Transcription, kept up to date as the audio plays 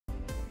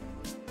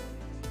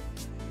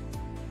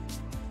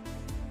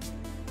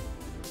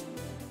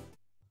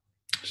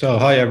So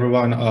hi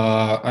everyone,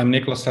 I'm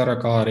Niklas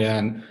Särökaari,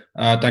 and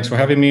thanks for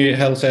having me,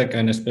 HelSec,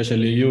 and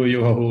especially you,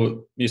 Juho,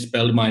 who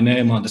misspelled my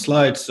name on the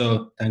slides.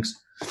 So thanks.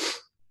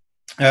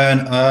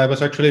 And I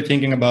was actually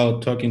thinking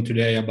about talking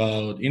today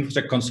about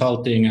Infosec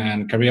consulting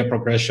and career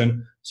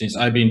progression, since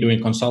I've been doing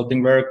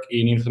consulting work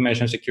in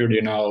information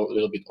security now a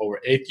little bit over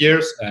 8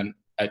 years, and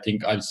I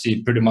think I've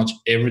seen pretty much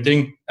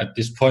everything at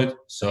this point.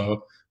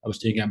 So I was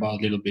thinking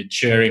about a little bit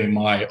sharing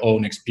my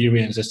own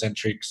experiences and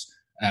tricks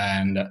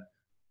and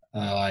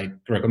like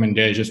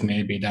recommendations,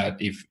 maybe,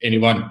 that if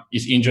anyone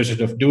is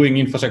interested of doing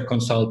Infosec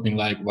consulting,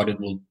 like what it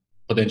will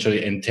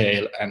potentially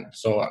entail and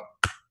so on.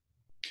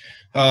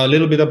 A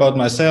little bit about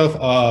myself.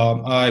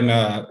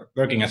 I'm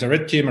working as a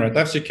red teamer at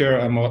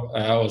F-Secure. I'm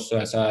also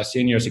as a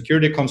senior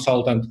security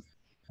consultant.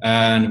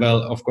 And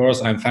well, of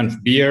course, I'm a fan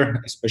of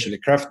beer, especially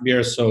craft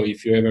beer. So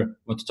if you ever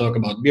want to talk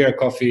about beer,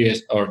 coffee,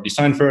 or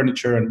design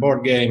furniture and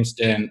board games,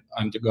 then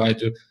I'm the guy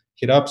to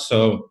hit up.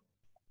 So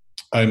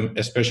I'm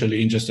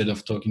especially interested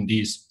of talking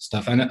these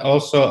stuff. And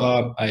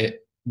also I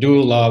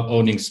do love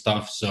owning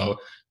stuff. So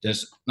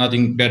there's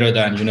nothing better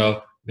than,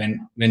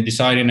 when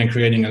designing and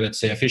creating,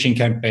 let's say, a phishing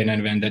campaign,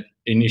 and when that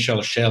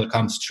initial shell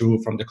comes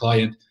through from the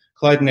client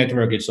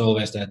network, it's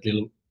always that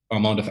little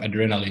amount of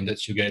adrenaline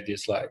that you get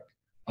is like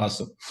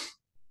awesome.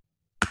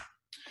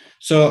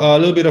 So a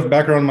little bit of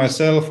background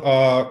myself.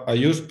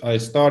 I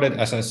started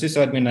as a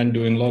sysadmin and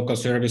doing local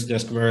service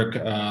desk work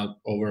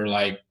over,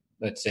 like,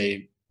 let's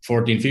say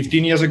 14,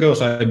 15 years ago.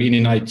 So I've been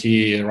in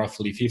IT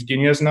roughly 15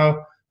 years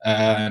now.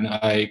 And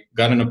I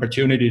got an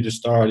opportunity to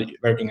start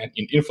working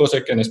in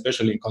Infosec, and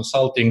especially in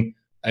consulting,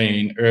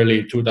 in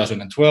early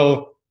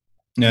 2012.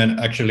 And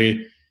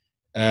actually,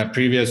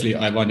 previously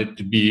I wanted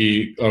to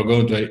be or go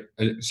into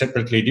a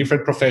separately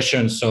different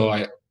profession. So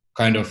I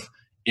kind of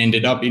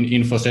ended up in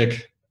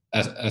Infosec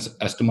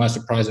as to my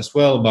surprise as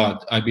well.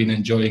 But I've been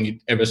enjoying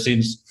it ever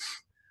since,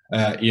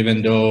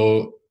 even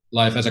though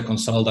life as a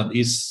consultant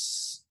is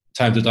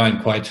time to time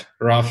quite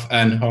rough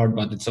and hard,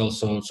 but it's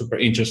also super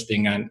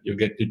interesting, and you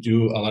get to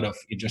do a lot of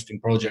interesting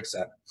projects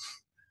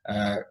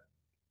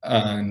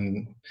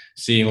and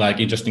seeing like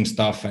interesting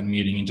stuff and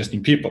meeting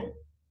interesting people.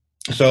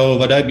 So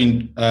what I've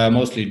been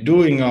mostly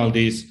doing all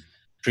these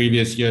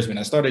previous years when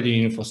I started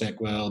in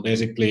Infosec, well,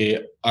 basically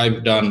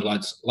I've done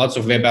lots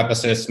of web app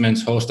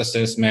assessments, host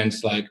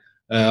assessments, like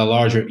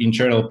larger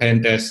internal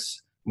pen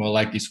tests, more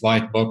like this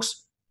white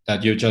box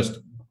that you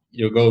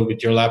go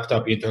with your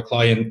laptop into a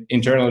client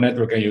internal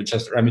network, and you're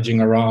just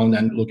rummaging around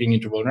and looking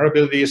into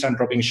vulnerabilities and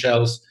dropping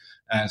shells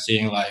and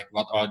seeing like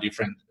what are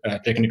different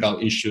technical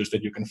issues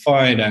that you can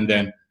find, and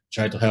then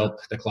try to help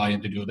the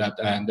client to do that.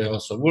 And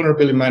also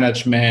vulnerability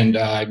management.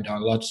 I've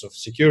done lots of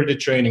security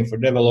training for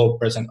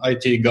developers and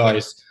IT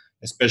guys,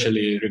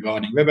 especially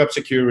regarding web app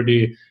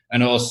security,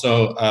 and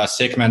also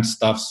segment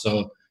stuff.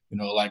 So,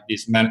 like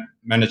these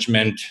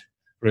management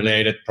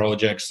related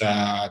projects,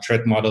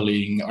 threat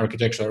modeling,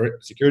 architectural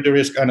security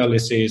risk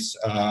analysis,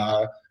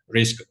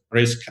 risk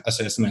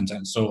assessment,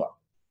 and so on.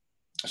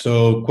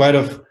 So quite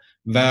a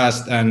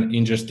vast and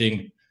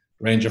interesting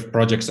range of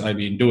projects I've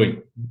been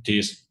doing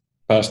these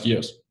past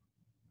years.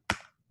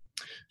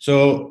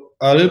 So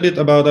a little bit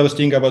about, I was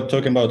thinking about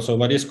talking about, so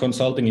what is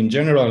consulting in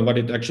general and what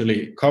it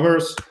actually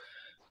covers.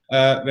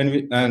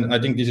 And I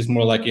think this is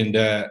more like in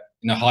a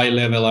high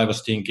level. I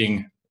was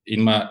thinking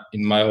in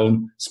my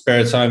own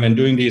spare time and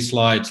doing these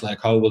slides,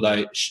 like how would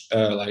I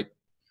like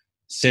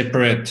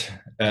separate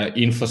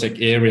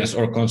Infosec areas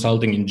or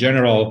consulting in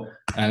general.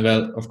 And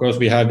well, of course,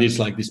 we have this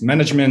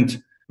management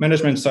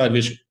side,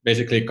 which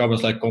basically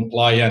covers like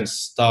compliance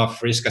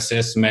stuff, risk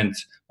assessment,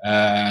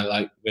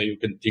 like where you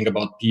can think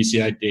about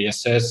PCI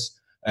DSS,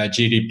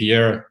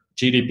 GDPR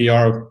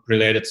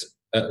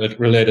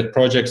related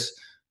projects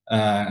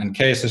and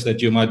cases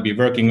that you might be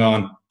working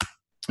on.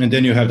 And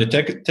then you have the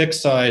tech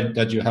side,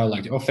 that you have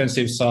like the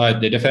offensive side,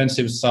 the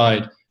defensive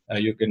side.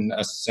 You can,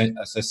 as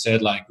I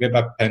said, like web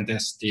app pen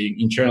testing,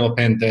 internal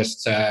pen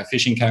tests,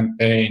 phishing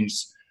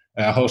campaigns,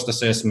 host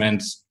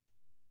assessments,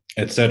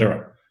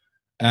 etc.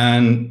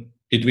 And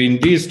between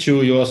these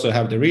two, you also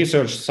have the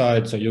research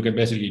side. So you can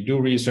basically do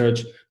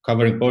research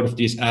covering both of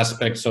these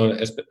aspects. So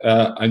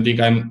I think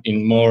I'm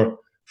in more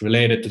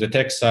related to the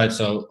tech side.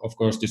 So of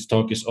course, this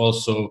talk is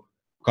also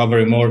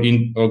covering more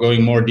in or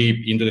going more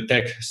deep into the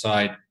tech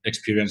side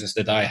experiences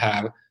that I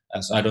have,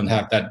 as I don't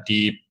have that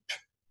deep,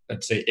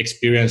 let's say,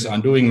 experience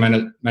on doing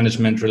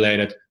management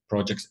related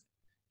projects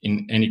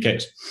in any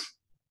case.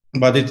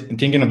 But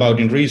thinking about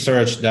in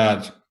research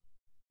that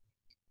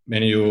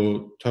when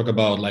you talk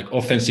about like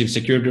offensive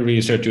security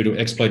research, you do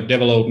exploit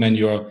development,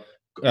 you're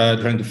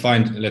trying to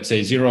find, let's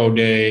say, 0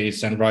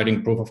 days and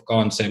writing proof of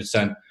concepts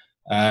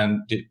and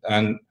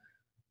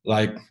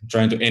like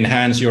trying to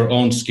enhance your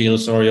own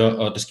skills or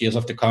the skills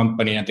of the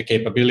company and the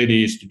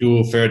capabilities to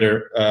do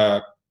further,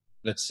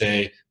 let's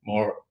say,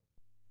 more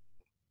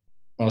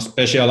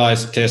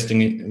specialized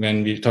testing.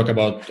 When we talk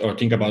about or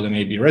think about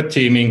maybe red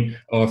teaming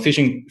or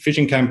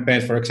phishing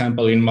campaigns, for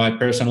example, in my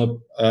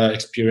personal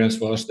experience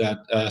was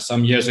that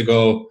some years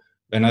ago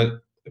when I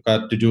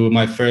got to do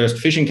my first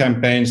phishing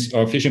campaigns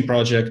or phishing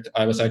project,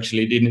 I was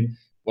actually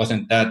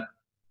wasn't that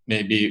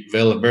maybe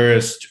well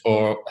versed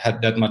or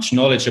had that much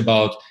knowledge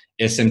about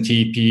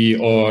SMTP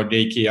or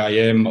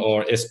DKIM or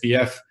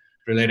SPF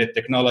related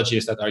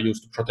technologies that are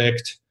used to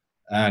protect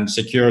and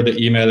secure the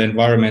email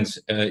environments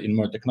in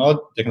more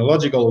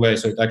technological way.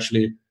 So it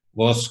actually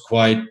was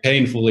quite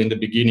painful in the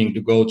beginning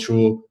to go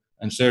through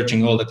and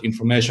searching all that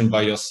information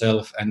by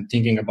yourself and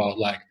thinking about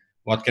like,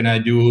 what can I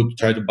do to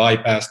try to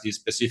bypass these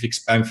specific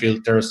spam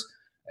filters,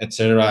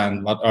 etc.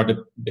 And what are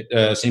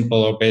the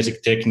simple or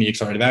basic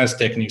techniques or advanced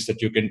techniques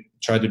that you can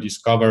try to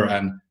discover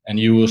and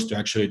use to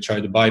actually try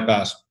to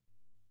bypass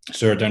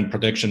certain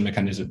protection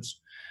mechanisms.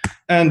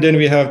 And then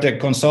we have the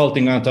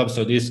consulting on top.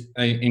 So this,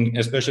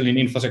 especially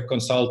in Infosec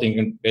consulting,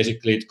 and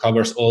basically it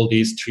covers all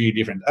these three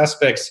different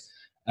aspects.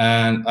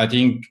 And I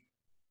think,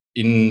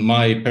 in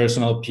my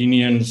personal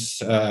opinions,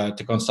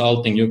 the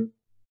consulting,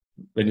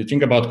 when you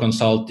think about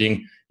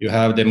consulting, you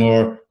have the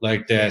more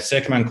like the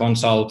segment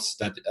consults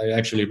that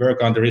actually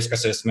work on the risk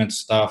assessment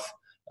stuff,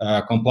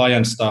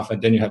 compliance stuff,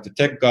 and then you have the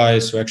tech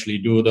guys who actually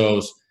do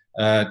those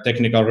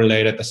technical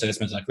related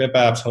assessments like web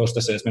apps, host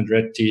assessment,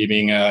 red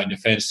teaming,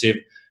 defensive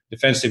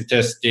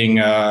testing.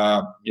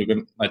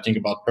 You might think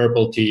about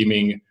purple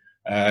teaming.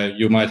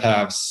 You might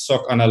have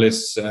SOC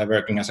analysts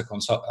working as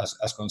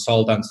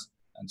consultants,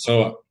 and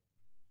so on.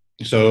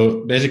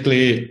 So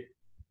basically,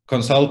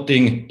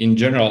 consulting in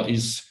general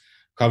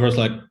covers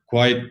like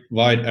quite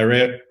wide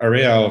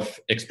area of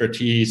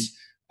expertise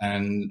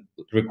and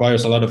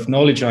requires a lot of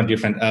knowledge on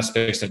different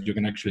aspects that you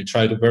can actually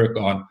try to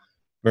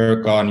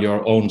work on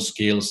your own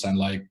skills and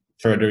like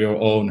further your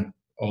own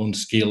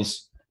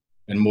skills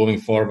when moving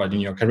forward in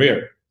your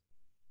career.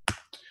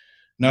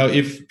 Now,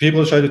 if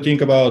people try to think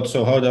about,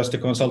 so how does the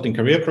consulting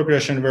career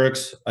progression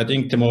works? I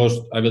think I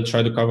will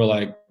try to cover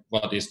like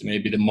what is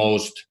maybe the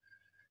most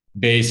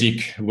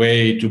basic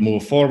way to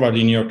move forward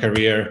in your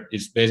career.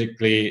 Is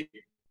basically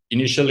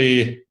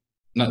initially,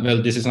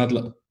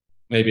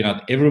 maybe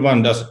not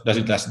everyone does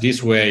it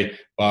this way,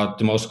 but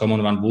the most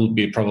common one would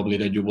be probably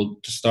that you will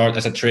start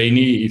as a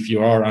trainee if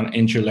you are an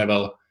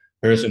entry-level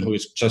person who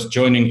is just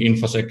joining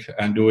Infosec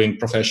and doing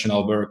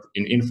professional work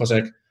in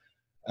Infosec,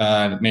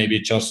 maybe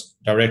just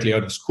directly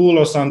out of school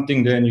or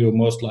something. Then you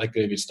most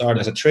likely will start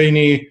as a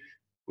trainee,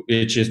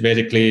 which is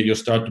basically you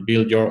start to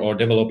build or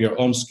develop your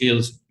own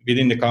skills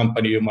within the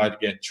company. You might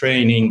get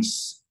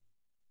trainings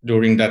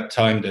during that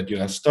time that you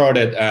have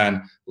started,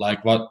 and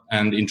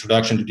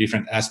introduction to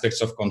different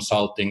aspects of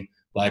consulting,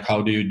 like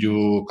how do you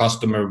do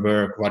customer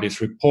work, what is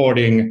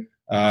reporting,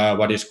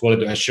 what is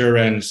quality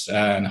assurance,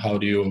 and how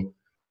do you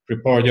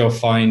report your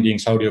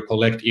findings, how do you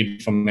collect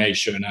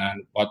information,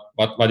 and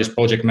what is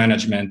project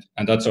management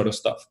and that sort of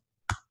stuff.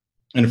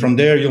 And from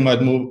there, you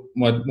might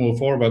move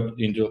forward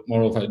into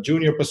more of a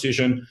junior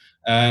position.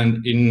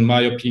 And in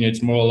my opinion,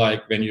 it's more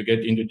like when you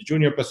get into the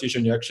junior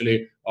position, you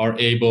actually are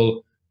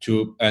able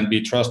to and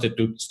be trusted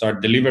to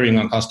start delivering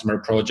on customer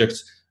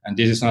projects. And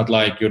this is not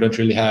like you don't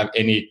really have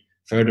any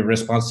further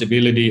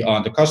responsibility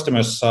on the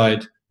customer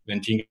side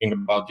when thinking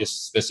about this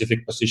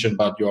specific position,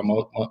 but you are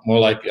more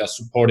like a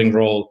supporting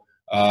role,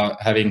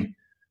 having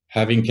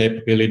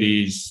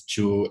capabilities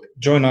to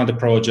join on the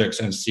projects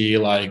and see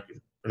like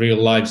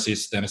real life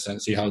systems and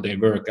see how they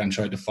work and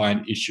try to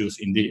find issues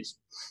in these.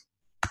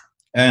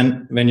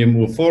 And when you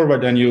move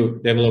forward and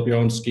you develop your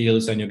own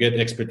skills and you get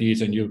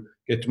expertise and you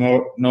get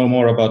know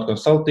more about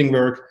consulting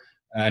work,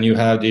 and you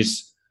have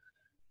this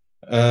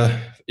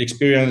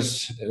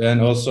experience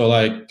and also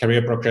like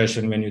career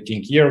progression, when you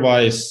think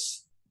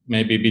year-wise,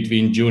 maybe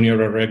between junior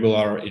or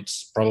regular,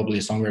 it's probably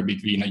somewhere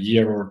between a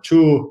year or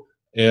two.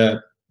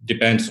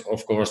 Depends,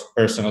 of course,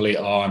 personally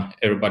on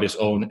everybody's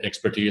own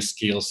expertise,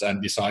 skills,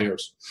 and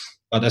desires.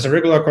 But as a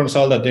regular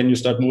consultant, then you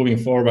start moving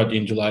forward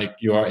into like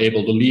you are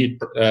able to lead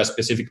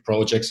specific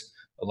projects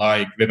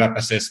like web app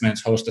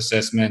assessments, host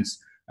assessments,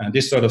 and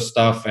this sort of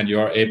stuff. And you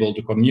are able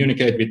to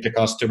communicate with the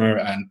customer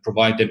and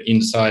provide them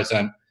insights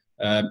and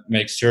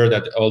make sure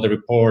that all the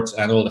reports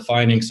and all the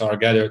findings are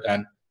gathered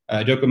and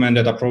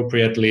documented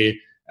appropriately.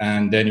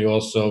 And then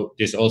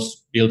this also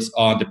builds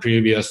on the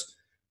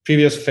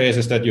previous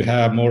phases that you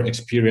have more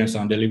experience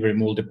on delivering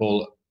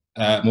multiple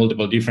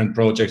different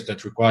projects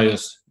that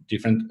requires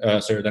different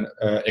certain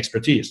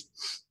expertise.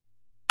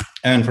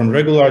 And from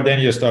regular, then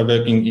you start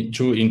working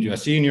into a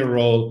senior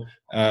role,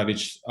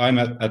 which I'm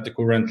at the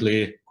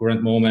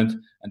current moment.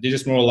 And this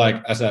is more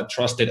like as a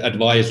trusted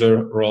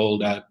advisor role,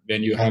 that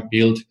when you have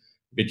built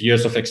with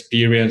years of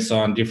experience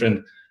on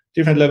different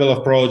level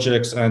of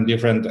projects and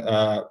different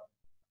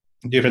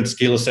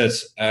skill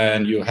sets,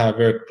 and you have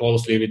worked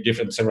closely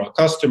with several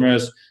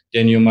customers,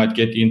 then you might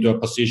get into a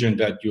position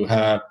that you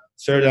have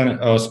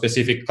certain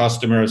specific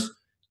customers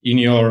in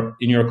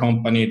your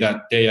company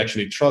that they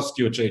actually trust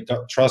you, they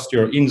trust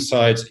your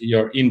insights,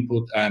 your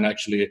input, and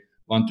actually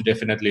want to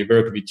definitely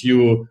work with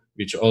you,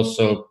 which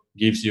also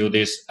gives you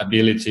this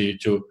ability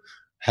to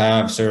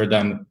have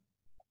certain,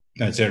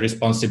 let's say,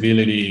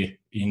 responsibility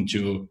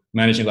into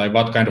managing like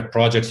what kind of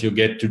projects you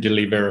get to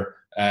deliver.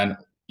 And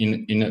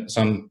in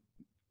some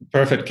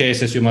perfect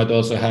cases, you might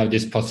also have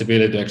this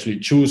possibility to actually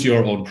choose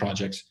your own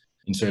projects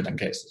in certain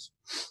cases.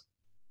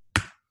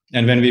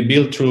 And when we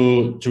build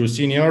through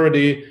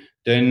seniority,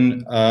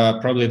 then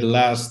probably the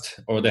last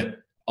or the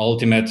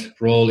ultimate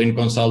role in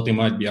consulting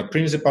might be a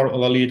principal or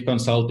a lead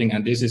consulting,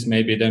 and this is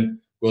maybe then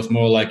goes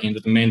more like into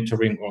the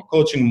mentoring or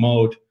coaching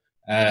mode,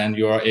 and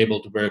you are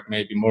able to work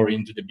maybe more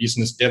into the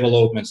business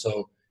development.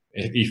 So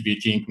if we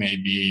think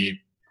maybe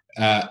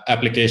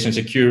application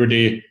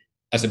security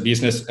as a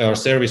business or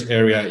service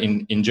area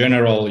in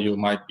general, you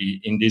might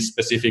be in this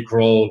specific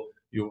role.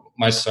 You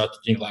might start to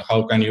think like,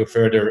 how can you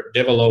further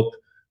develop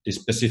this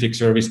specific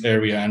service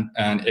area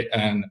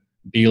and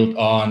build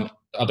on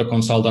other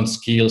consultant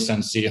skills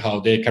and see how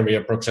their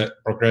career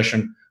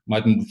progression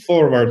might move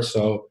forward.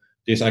 So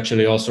this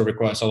actually also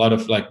requires a lot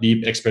of like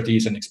deep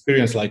expertise and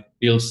experience, like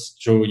builds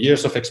through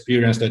years of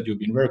experience that you've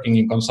been working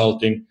in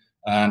consulting,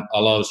 and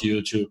allows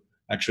you to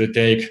actually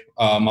take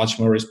much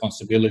more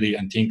responsibility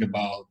and think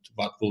about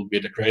what will be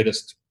the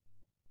greatest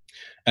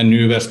and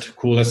newest,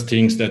 coolest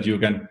things that you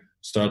can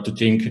start to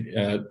think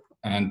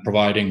and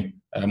providing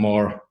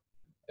more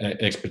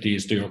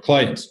expertise to your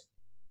clients.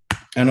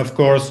 And of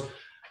course,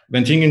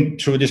 when thinking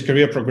through this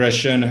career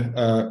progression,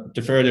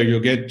 the further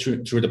you get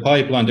through the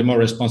pipeline, the more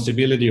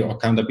responsibility or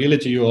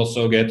accountability you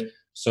also get.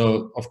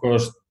 So of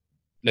course,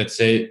 let's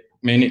say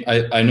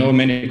I know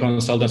many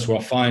consultants who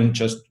are fine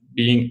just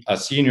being a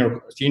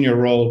senior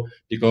role,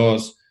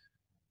 because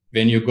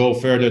when you go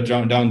further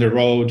down the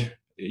road,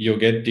 you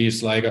get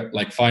these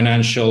like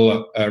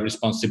financial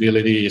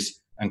responsibilities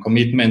and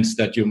commitments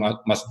that you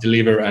must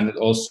deliver, and it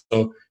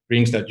also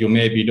brings that you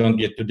maybe don't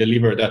get to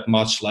deliver that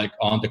much like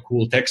on the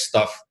cool tech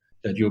stuff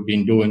that you've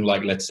been doing,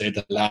 like let's say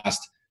the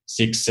last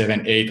 6,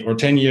 7, 8, or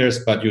 10 years,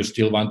 but you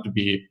still want to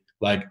be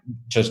like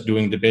just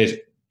doing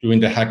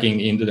the hacking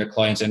into the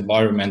client's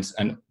environments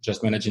and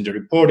just managing the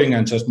reporting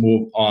and just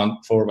move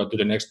on forward to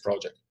the next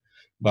project.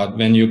 But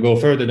when you go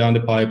further down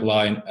the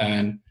pipeline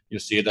and you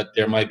see that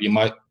there might be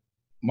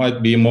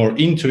more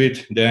into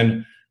it,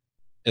 then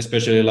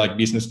especially like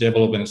business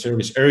development and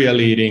service area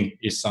leading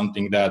is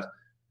something that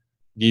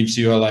gives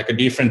you like a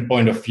different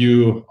point of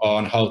view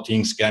on how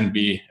things can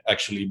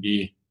actually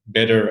be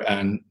better,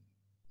 and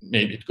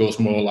maybe it goes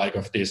more like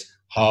of this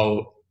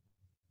how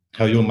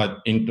you might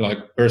like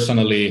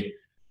personally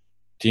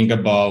think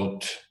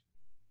about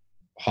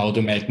how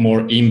to make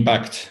more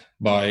impact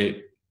by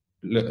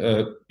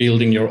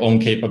building your own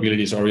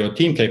capabilities or your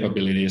team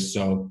capabilities.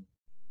 So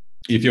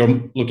if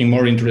you're looking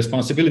more into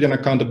responsibility and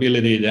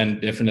accountability, then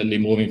definitely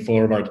moving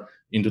forward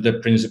into the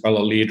principal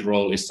or lead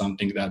role is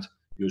something that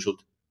you should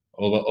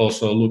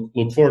also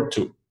look forward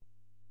to.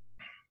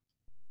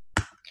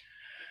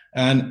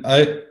 And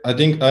I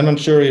think, I'm not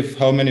sure if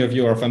how many of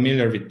you are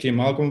familiar with Tim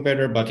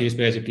Alcombetter, but he's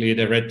basically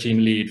the red team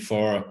lead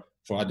for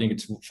I think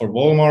it's for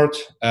Walmart.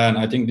 And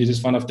I think this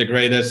is one of the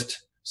greatest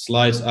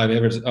slides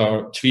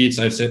tweets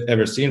I've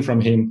ever seen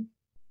from him.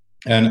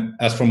 And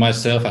as for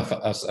myself,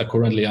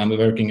 currently I'm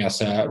working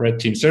as a red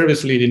team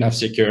service lead in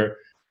F-Secure,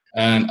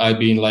 and I've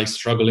been like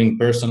struggling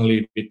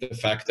personally with the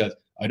fact that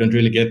I don't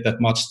really get that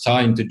much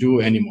time to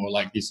do anymore,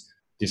 like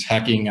this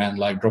hacking and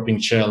like dropping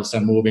shells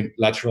and moving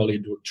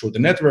laterally through the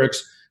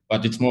networks.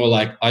 But it's more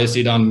like I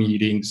sit on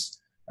meetings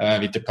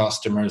with the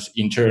customers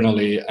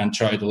internally and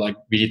try to like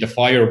be the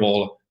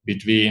firewall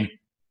between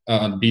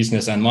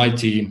business and my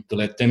team to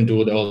let them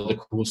do all the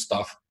cool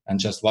stuff, and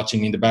just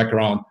watching in the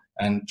background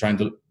and trying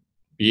to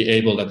be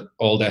able that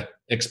all the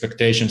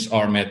expectations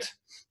are met.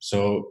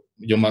 So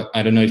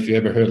I don't know if you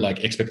ever heard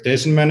like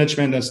expectation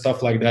management and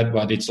stuff like that,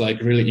 but it's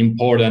like really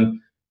important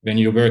when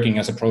you're working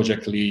as a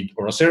project lead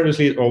or a service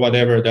lead or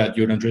whatever, that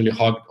you don't really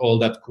hug all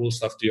that cool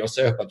stuff to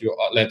yourself, but you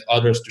let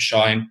others to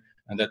shine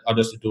and let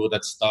others to do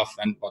that stuff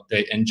and what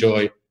they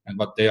enjoy and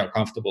what they are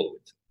comfortable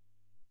with.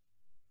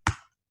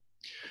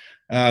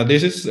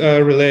 This is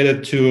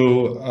related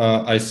to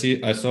I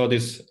saw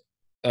this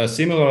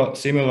similar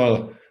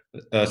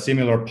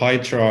pie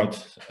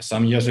chart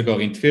some years ago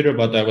in Twitter,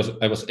 but I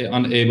was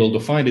unable to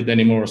find it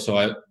anymore. So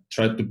I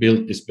tried to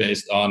build this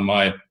based on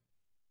my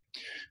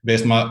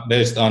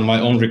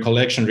own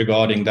recollection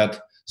regarding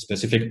that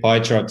specific pie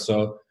chart.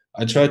 So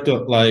I tried to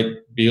like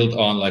build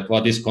on like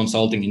what is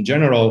consulting in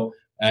general,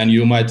 and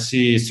you might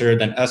see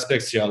certain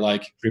aspects here,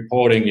 like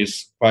reporting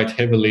is quite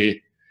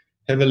heavily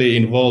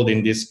involved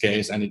in this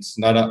case, and it's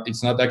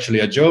not actually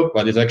a joke,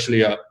 but it's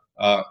actually a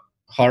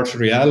harsh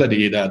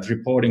reality that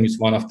reporting is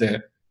one of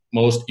the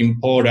most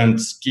important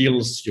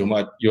skills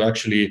you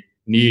actually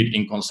need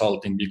in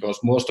consulting, because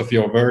most of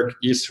your work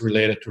is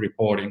related to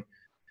reporting.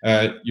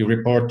 You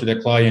report to the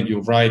client,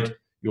 you write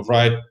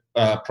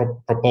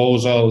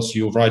proposals,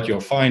 you write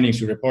your findings,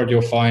 you report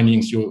your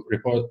findings, you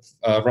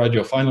write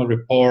your final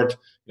report.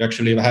 You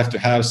actually have to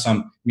have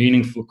some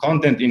meaningful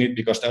content in it,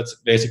 because that's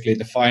basically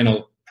the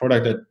final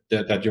product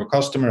that your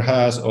customer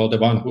has, or the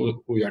one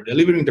who you are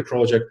delivering the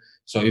project.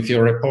 So if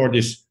your report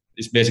is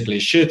basically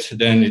shit,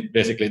 then it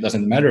basically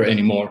doesn't matter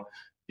anymore,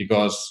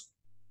 because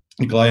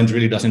the client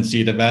really doesn't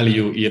see the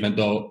value, even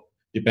though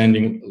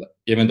depending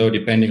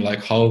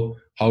like how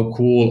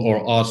cool or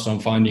awesome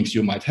findings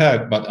you might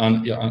have. But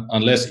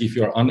unless if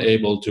you're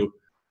unable to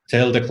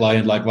tell the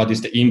client like what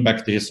is the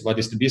impact is, what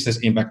is the business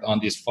impact on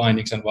these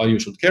findings and why you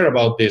should care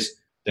about this,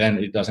 then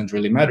it doesn't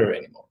really matter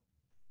anymore.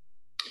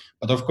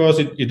 But of course,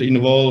 it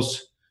involves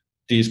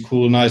these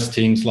cool, nice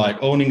things like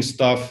owning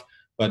stuff,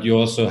 but you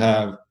also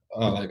have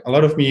like a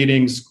lot of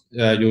meetings.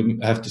 You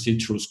have to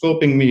sit through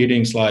scoping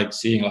meetings, like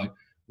seeing like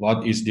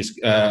what is this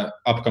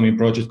upcoming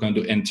project going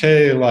to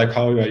entail, like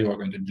how you are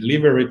going to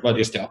deliver it, what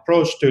is the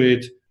approach to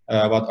it,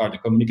 what are the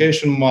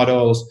communication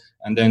models,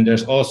 and then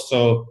there's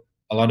also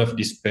a lot of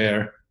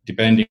despair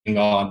depending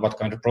on what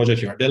kind of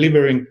project you are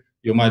delivering.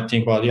 You might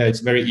think, well, yeah, it's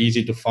very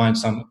easy to find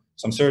some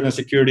certain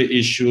security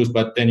issues,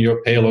 but then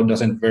your payload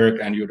doesn't work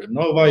and you don't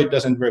know why it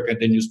doesn't work, and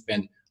then you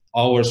spend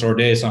hours or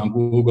days on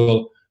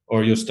Google,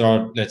 or you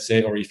start, let's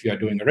say, or if you are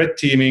doing a red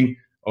teaming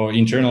or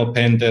internal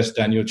pen test,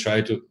 and you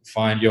try to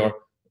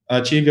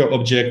achieve your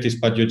objectives,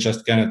 but you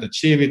just cannot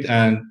achieve it,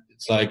 and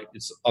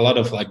it's a lot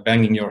of like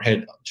banging your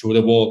head through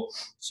the wall.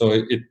 So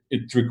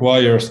it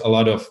requires a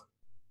lot of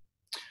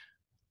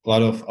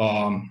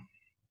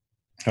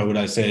how would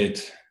I say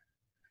it?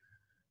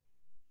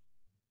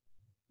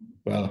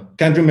 Well,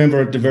 can't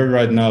remember the word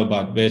right now,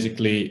 but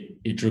basically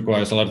it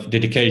requires a lot of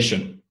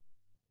dedication.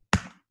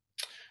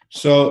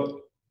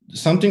 So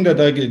something that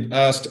I get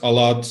asked a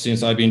lot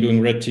since I've been doing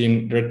red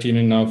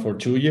teaming now for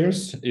 2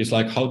 years is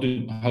like how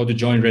to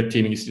join red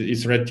teaming.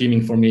 Is red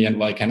teaming for me, and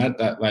why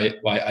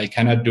I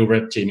cannot do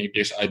red teaming,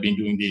 because I've been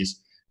doing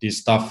this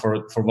stuff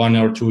for 1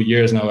 or 2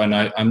 years now, and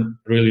I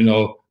really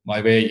know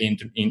my way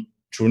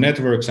through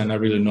networks, and I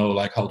really know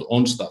like how to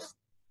own stuff.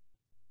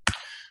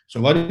 So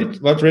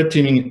what red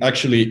teaming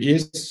actually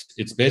is,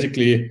 it's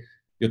basically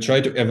you try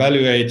to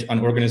evaluate an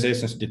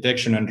organization's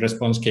detection and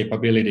response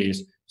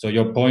capabilities. So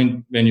your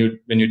point when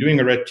you're doing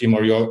a red team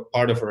or you're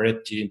part of a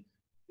red team,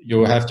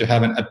 you have to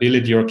have an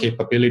ability or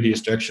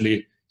capabilities to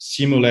actually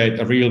simulate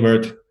a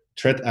real-world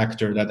threat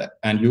actor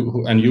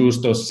and use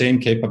those same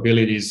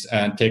capabilities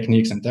and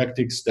techniques and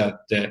tactics that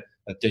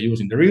they use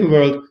in the real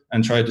world,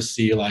 and try to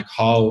see like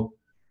how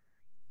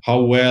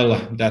well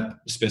that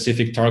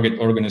specific target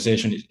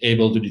organization is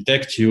able to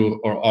detect you,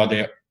 or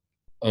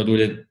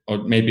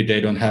maybe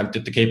they don't have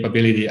the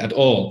capability at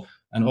all.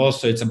 And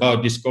also it's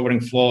about discovering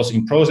flaws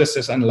in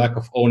processes and lack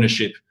of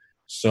ownership.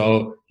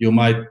 So you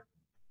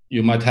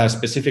might have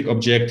specific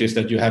objectives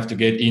that you have to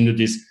get into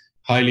this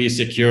highly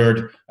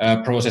secured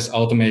process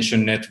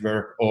automation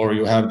network, or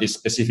you have this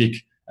specific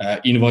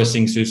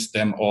invoicing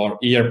system or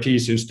ERP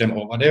system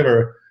or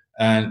whatever.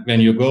 And when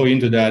you go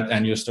into that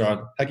and you start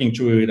hacking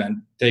through it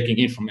and taking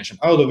information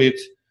out of it,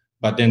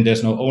 but then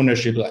there's no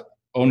ownership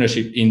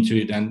into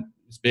it. And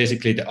it's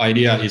basically the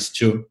idea is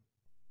to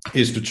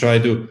try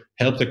to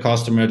help the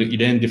customer to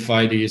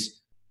identify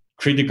these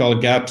critical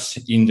gaps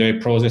in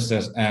their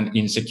processes and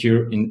in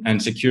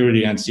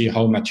security, and see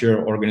how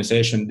mature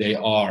organization they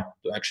are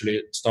to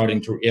actually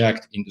starting to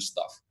react into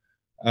stuff.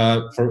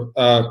 For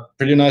a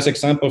pretty nice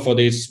example for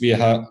this, we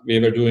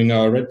were doing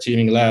our red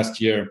teaming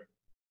last year,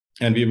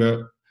 and we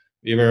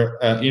were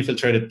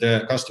infiltrated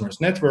the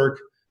customer's network,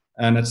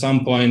 and at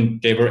some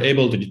point they were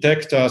able to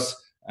detect us,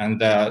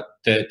 and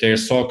their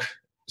SOC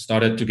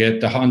started to get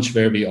the hunch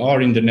where we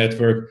are in the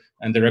network,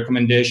 and the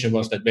recommendation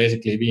was that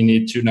basically we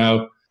need to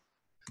now,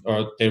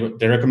 or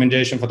the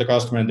recommendation for the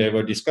customer, and they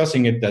were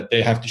discussing it, that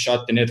they have to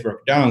shut the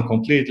network down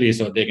completely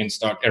so they can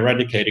start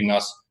eradicating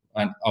us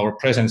and our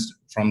presence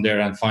from there,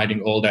 and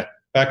finding all the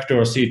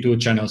backdoor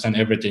C2 channels and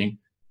everything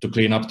to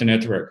clean up the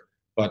network.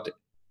 But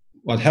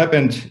what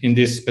happened in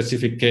this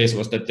specific case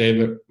was that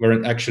they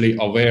weren't actually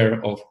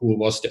aware of who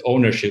was the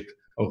ownership,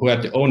 or who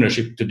had the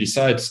ownership to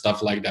decide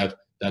stuff like that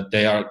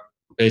they are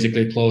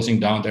basically closing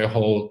down their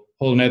whole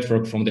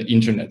network from the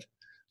internet.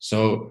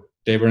 So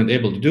they weren't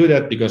able to do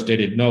that because they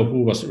didn't know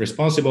who was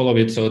responsible of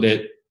it. So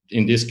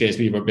in this case,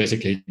 we were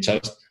basically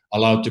just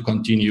allowed to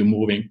continue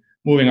moving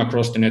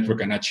across the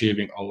network and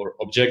achieving our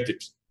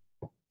objectives.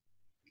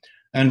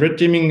 And red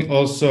teaming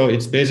also,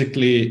 it's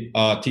basically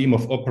a team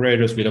of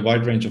operators with a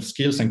wide range of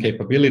skills and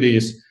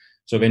capabilities.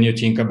 So when you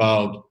think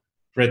about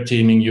red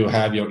teaming, you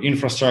have your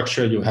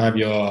infrastructure, you have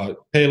your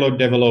payload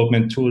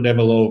development, tool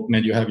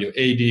development, you have your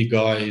AD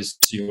guys,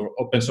 your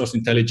open source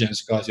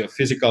intelligence guys, your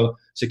physical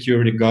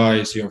security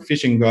guys, your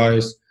phishing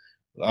guys,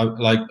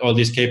 like all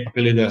these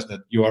capabilities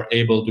that you are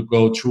able to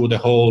go through the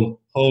whole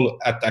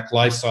attack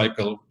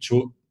lifecycle,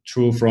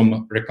 through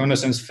from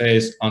reconnaissance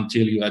phase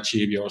until you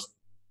achieve your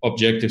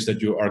objectives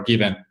that you are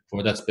given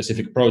for that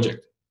specific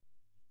project.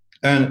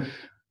 And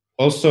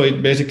also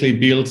it basically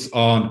builds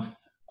on,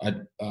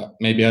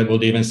 maybe I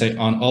would even say,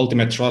 on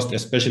ultimate trust,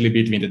 especially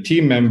between the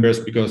team members,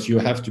 because you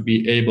have to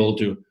be able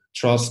to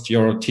trust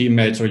your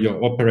teammates or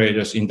your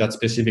operators in that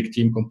specific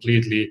team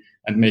completely,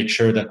 and make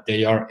sure that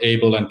they are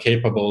able and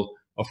capable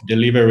of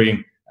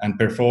delivering and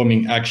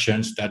performing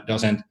actions that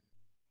doesn't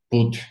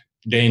put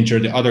danger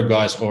the other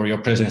guys or your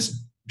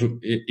presence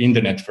in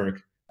the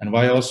network. And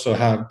why I also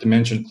have to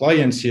mention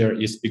clients here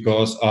is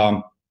because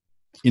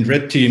in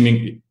red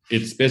teaming,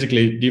 it's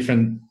basically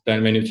different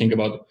than when you think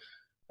about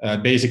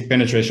basic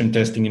penetration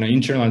testing in an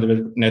internal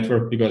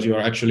network, because you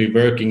are actually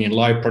working in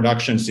live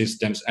production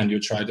systems and you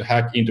try to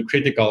hack into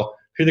critical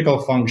critical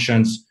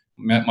functions,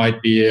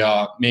 might be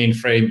a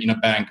mainframe in a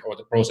bank or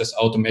the process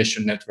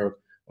automation network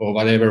or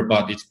whatever,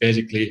 but it's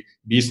basically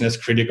business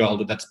critical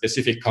to that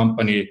specific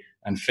company,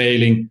 and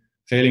failing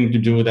to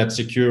do that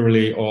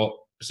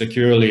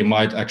securely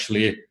might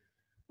actually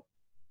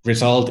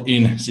result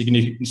in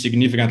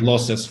significant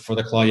losses for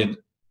the client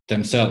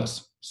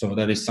themselves. So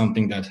that is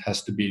something that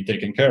has to be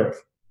taken care of.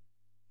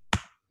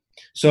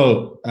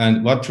 So,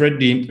 and what red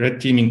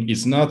teaming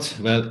is not,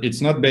 well, it's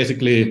not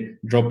basically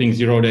dropping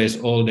 0 days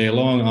all day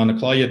long on a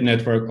client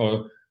network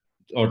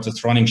or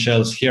just running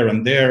shells here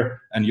and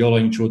there and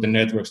YOLOing through the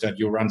networks that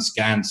you run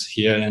scans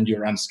here and you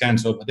run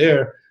scans over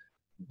there.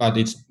 But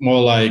it's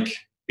more like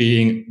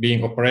being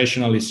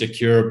operationally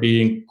secure,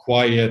 being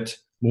quiet,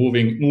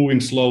 moving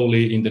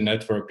slowly in the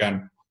network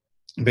and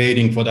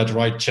waiting for that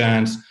right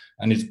chance.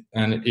 And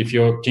if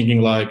you're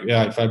thinking like,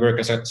 yeah, if I work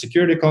as a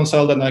security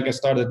consultant, I can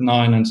start at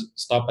 9 and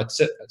stop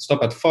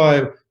at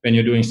 5 when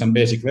you're doing some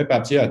basic web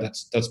apps. Yeah,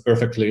 that's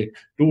perfectly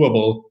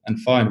doable and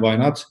fine. Why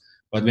not?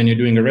 But when you're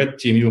doing a red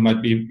team, you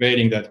might be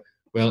waiting that,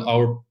 well,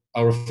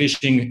 our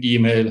phishing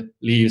email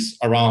leaves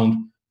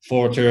around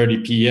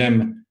 4:30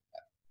 p.m.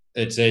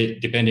 let's say,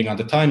 depending on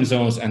the time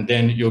zones, and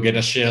then you get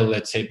a shell,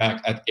 let's say,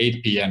 back at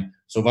 8 p.m.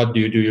 So what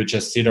do? You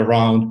just sit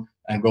around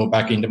and go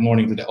back in the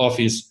morning to the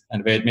office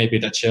and wait, maybe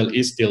that shell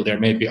is still there,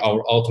 maybe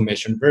our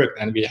automation worked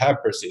and we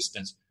have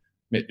persistence.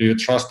 Do you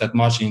trust that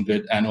much into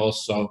it? And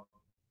also,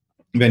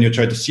 when you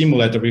try to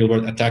simulate a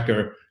real-world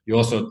attacker, you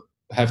also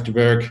have to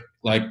work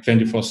like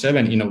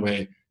 24/7 in a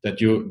way that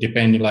you,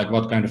 depending like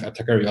what kind of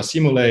attacker you are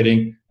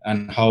simulating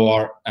and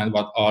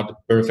what are the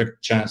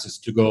perfect chances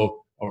to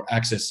go or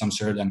access some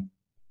certain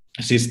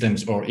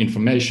systems or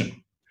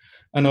information.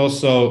 And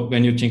also,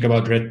 when you think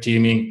about red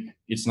teaming,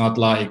 it's not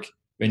like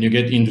when you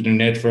get into the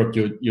network,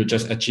 you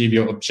just achieve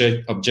your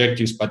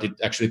objectives, but it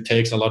actually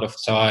takes a lot of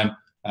time,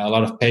 a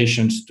lot of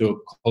patience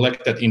to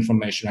collect that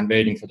information and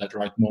waiting for that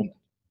right moment.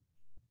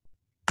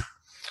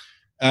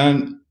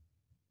 And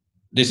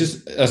this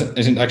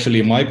isn't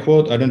actually my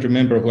quote. I don't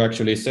remember who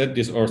actually said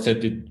this or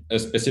said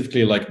it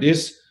specifically like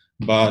this,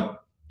 but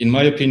in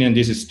my opinion,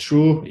 this is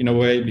true in a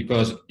way,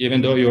 because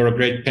even though you're a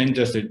great pen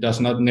tester, it does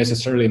not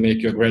necessarily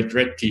make you a great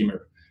red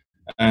teamer.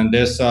 And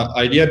there's an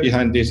idea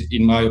behind this,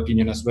 in my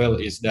opinion, as well,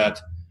 is that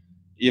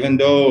even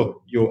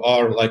though you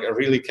are like a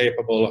really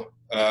capable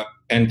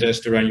pen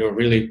tester and you're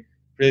really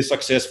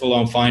successful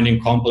on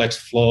finding complex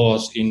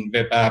flaws in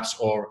web apps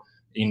or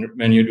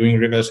when you're doing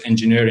reverse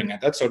engineering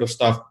and that sort of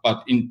stuff,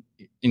 but in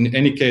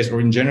any case or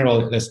in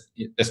general,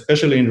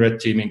 especially in red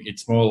teaming,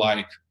 it's more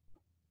like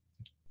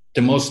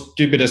the most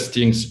stupidest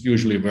things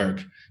usually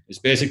work. It's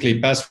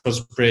basically password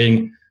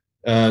spraying,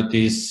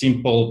 these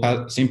simple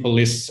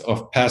lists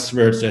of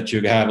passwords that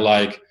you have.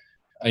 Like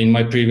in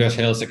my previous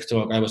HelSec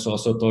talk, I was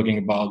also talking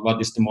about what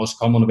is the most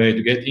common way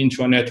to get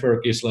into a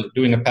network is like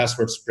doing a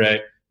password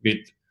spray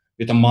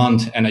with a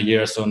month and a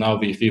year. So now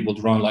if you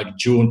would run like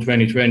June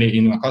 2020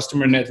 in a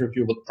customer network,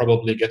 you would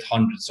probably get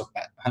hundreds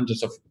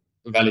of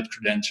valid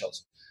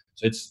credentials.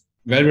 So it's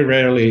very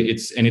rarely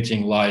it's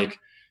anything like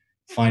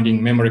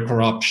finding memory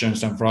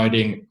corruptions and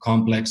writing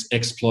complex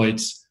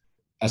exploits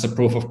as a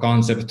proof of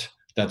concept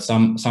that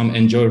some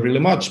enjoy really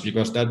much,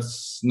 because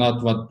that's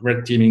not what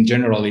red teaming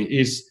generally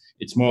is.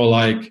 It's more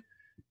like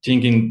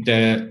thinking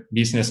the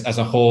business as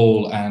a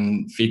whole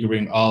and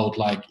figuring out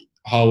like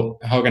how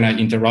can I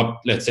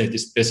interrupt, let's say,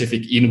 this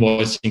specific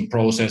invoicing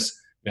process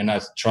when I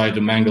try to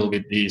mangle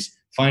with these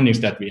findings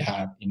that we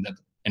have in that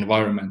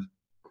environment.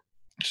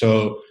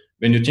 So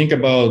when you think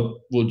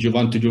about would you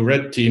want to do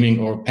red teaming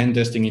or pen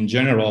testing in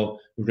general,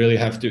 you really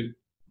have to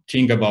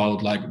think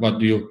about like what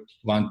do you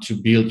want to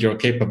build your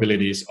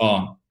capabilities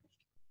on.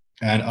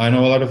 And I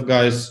know a lot of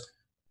guys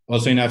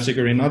also in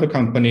AppSecure in other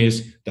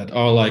companies that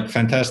are like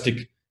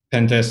fantastic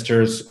pen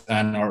testers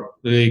and are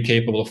really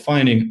capable of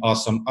finding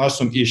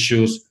awesome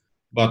issues,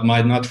 but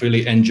might not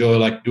really enjoy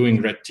like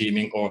doing red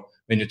teaming. Or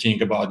when you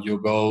think about you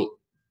go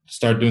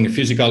start doing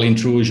physical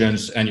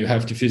intrusions and you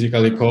have to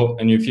physically go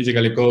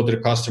to the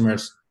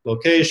customer's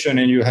location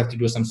and you have to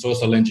do some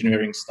social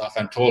engineering stuff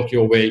and talk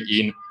your way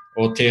in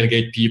or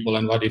tailgate people.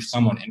 And what if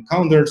someone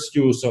encounters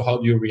you? So how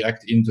do you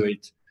react into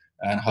it?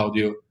 And how do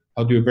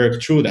you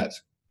work through that?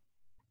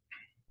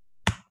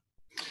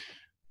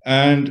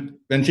 And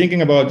when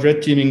thinking about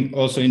red teaming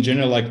also in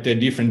general, like the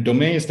different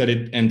domains that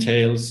it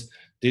entails,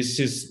 this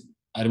is,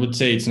 I would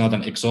say it's not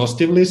an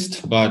exhaustive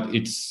list, but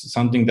it's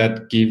something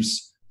that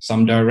gives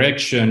some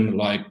direction,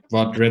 like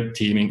what red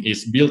teaming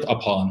is built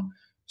upon.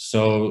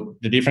 So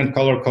the different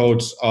color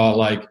codes are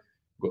like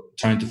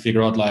trying to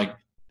figure out like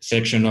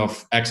section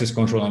of access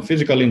control and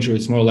physical intrusion.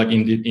 It's more like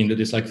into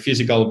this like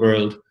physical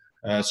world,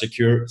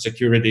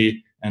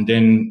 security. And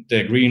then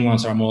the green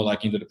ones are more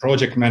like into the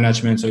project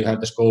management. So you have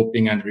the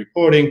scoping and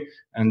reporting.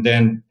 And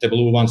then the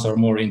blue ones are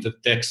more into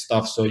tech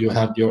stuff. So you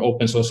have your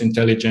open source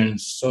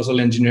intelligence, social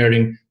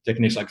engineering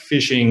techniques like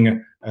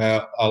phishing,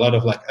 a lot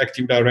of like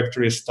Active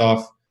Directory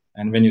stuff.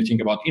 And when you think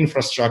about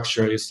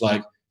infrastructure, it's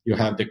like you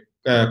have the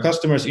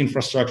customer's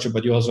infrastructure,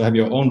 but you also have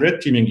your own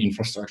red teaming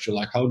infrastructure.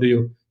 Like how do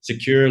you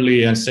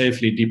securely and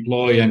safely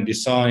deploy and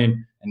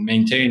design and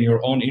maintain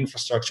your own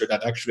infrastructure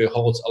that actually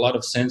holds a lot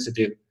of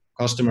sensitive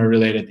customer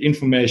related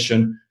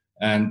information,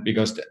 and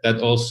because that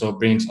also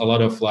brings a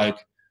lot of like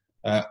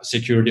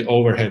security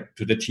overhead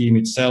to the team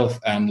itself,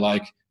 and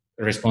like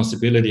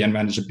responsibility and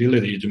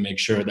manageability to make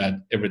sure that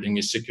everything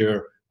is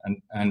secure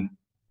and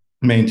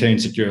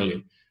maintained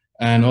securely.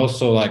 And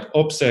also like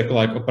OPSEC,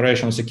 like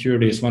operational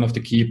security, is one of the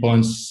key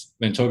points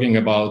when talking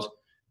about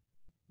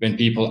when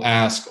people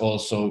ask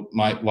also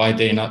why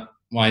they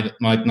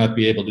might not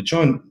be able to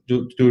join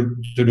to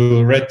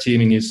do red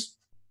teaming, is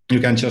you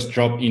can just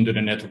drop into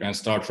the network and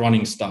start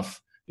running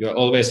stuff. You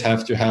always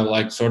have to have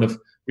like sort of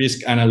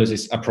risk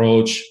analysis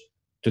approach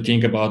to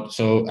think about,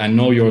 so, and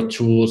know your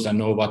tools and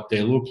know what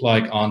they look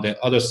like on the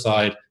other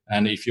side.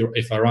 And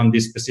if I run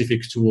this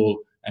specific tool,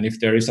 and if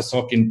there is a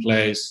SOC in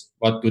place,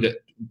 what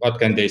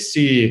can they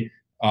see,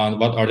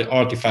 what are the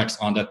artifacts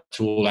on that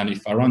tool, and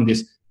if I run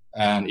this,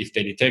 and if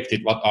they detect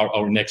it, what are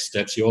our next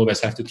steps? You always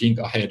have to think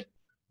ahead,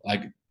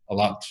 like a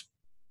lot.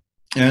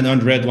 And on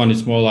red one,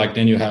 it's more like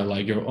then you have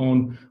like your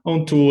own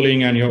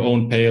tooling and your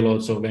own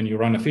payload. So when you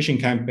run a phishing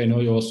campaign,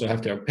 you also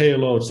have their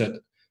payloads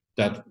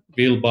that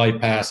will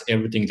bypass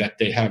everything that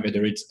they have,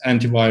 whether it's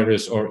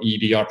antivirus or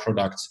EDR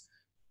products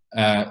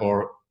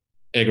or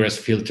egress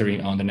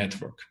filtering on the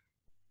network.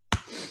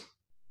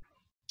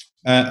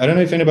 I don't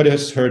know if anybody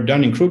has heard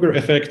Dunning-Kruger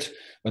effect,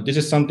 but this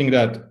is something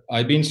that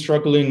I've been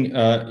struggling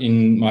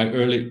in my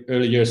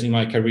early years in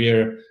my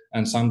career,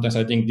 and sometimes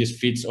I think this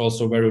fits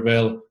also very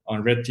well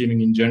on red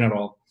teaming in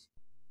general,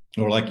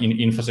 or like in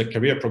Infosec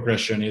career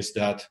progression, is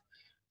that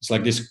it's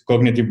like this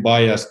cognitive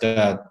bias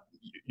that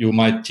you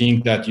might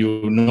think that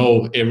you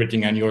know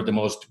everything and you're the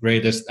most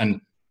greatest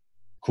and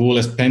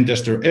coolest pen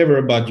tester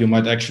ever, but you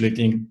might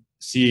actually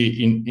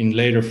see in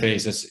later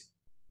phases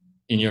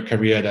in your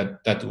career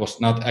that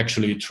was not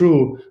actually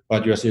true,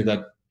 but you see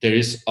that there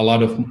is a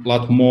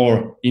lot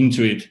more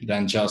into it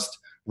than just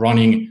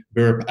running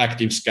burp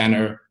active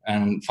scanner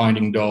and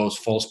finding those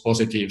false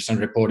positives and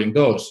reporting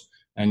those.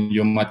 And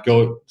you might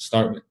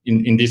start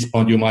in this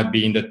point, you might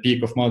be in that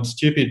peak of Mount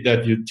Stupid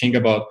that you think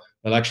about,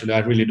 well, actually, I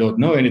really don't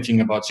know anything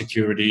about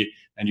security.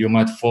 And you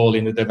might fall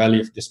into the valley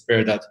of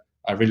despair that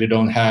I really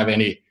don't have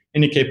any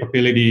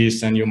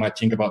capabilities. And you might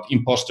think about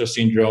imposter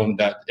syndrome,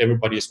 that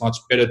everybody is much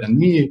better than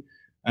me,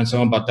 and so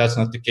on. But that's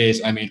not the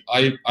case. I mean,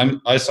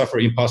 I suffer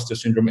imposter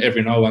syndrome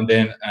every now and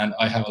then, and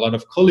I have a lot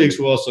of colleagues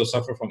who also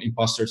suffer from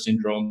imposter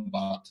syndrome,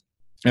 but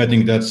I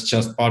think that's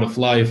just part of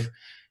life.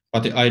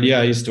 But the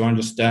idea is to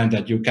understand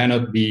that you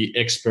cannot be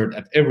expert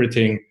at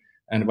everything.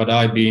 And what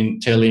I've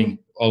been telling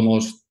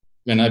almost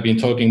when I've been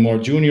talking more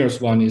juniors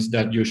one is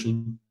that you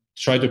should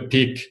try to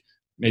pick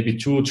maybe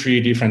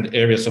 2-3 different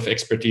areas of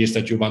expertise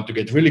that you want to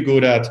get really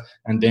good at,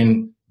 and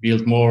then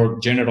build more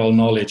general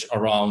knowledge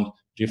around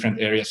different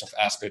areas of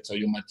aspects. So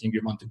you might think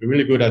you want to be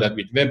really good at that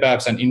with web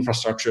apps and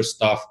infrastructure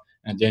stuff,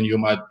 and then you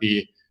might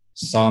be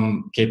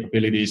some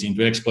capabilities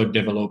into exploit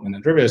development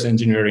and reverse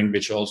engineering,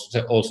 which also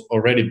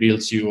already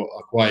builds you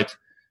a quite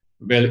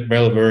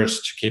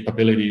well-versed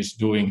capabilities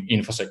doing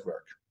InfoSec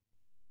work.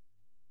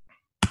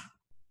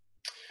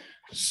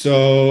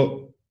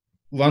 So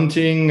one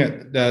thing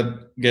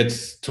that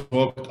gets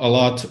talked a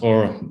lot,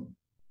 or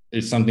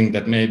is something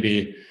that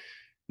maybe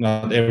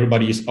not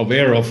everybody is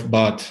aware of,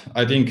 but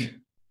I think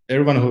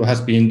everyone who has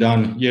been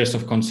done years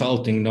of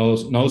consulting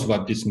knows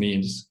what this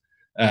means.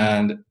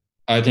 And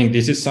I think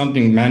this is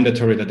something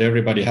mandatory that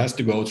everybody has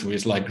to go through,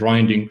 is like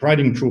grinding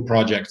through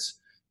projects.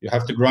 You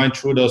have to grind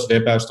through those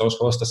web apps, those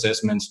host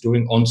assessments,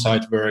 doing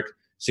on-site work,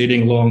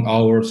 sitting long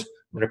hours,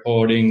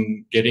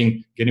 reporting,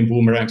 getting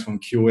boomerangs from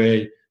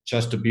QA,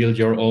 just to build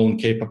your own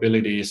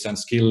capabilities and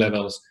skill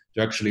levels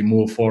to actually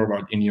move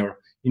forward in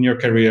your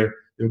career.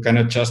 You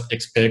cannot just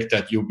expect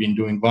that you've been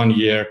doing 1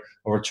 year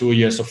or 2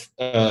 years of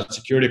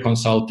security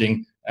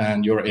consulting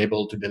and you're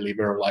able to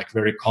deliver like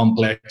very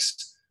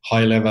complex,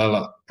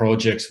 high-level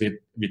projects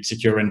with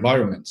secure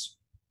environments.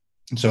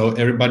 So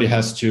everybody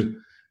has to,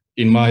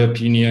 in my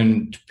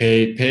opinion, to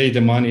pay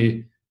the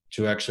money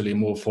to actually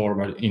move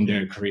forward in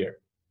their career.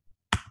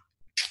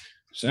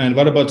 And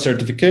what about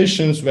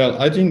certifications? Well,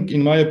 I think,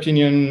 in my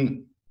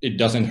opinion, it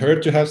doesn't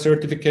hurt to have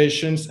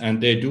certifications, and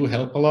they do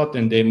help a lot,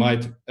 and they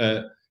might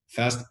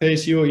fast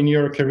pace you in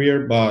your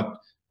career, but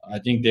I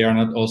think they are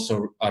not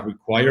also a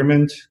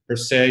requirement per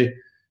se,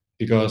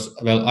 because,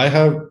 well,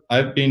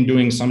 I've been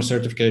doing some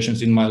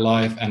certifications in my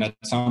life, and at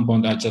some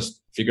point I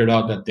just figured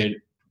out that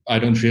I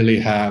don't really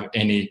have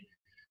any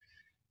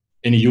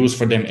use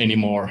for them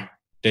anymore.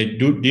 They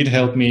did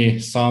help me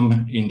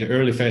some in the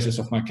early phases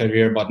of my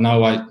career, but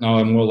now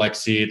I more like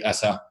see it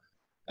as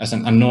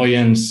an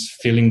annoyance,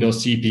 filling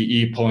those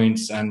CPE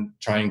points and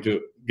trying to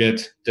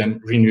get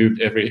them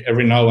renewed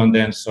every now and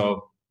then.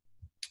 So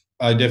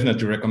I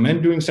definitely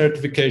recommend doing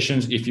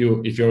certifications if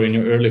you're in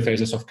your early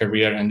phases of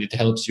career, and it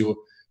helps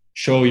you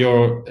show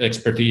your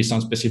expertise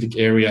on specific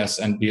areas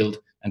and build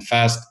and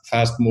fast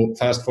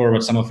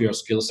forward some of your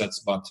skill sets.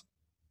 But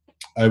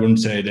I wouldn't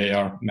say they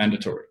are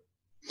mandatory.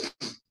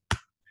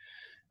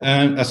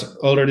 And as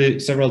already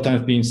several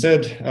times been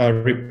said,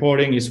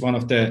 reporting is one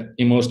of the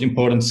most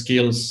important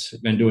skills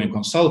when doing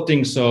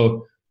consulting.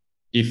 So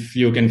if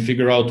you can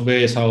figure out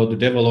ways how to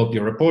develop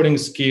your reporting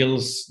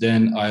skills,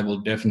 then I will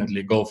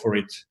definitely go for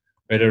it,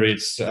 whether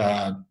it's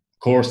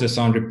courses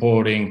on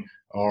reporting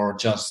or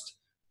just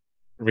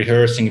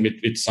rehearsing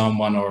with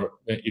someone, or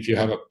if you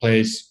have a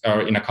place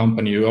or in a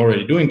company you're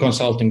already doing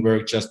consulting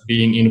work, just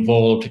being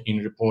involved in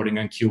reporting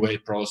and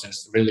QA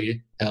process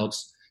really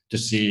helps to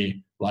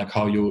see like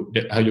how you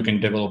can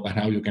develop and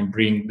how you can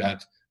bring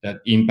that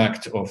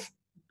impact of,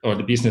 or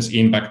the business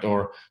impact,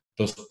 or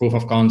those proof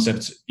of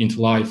concepts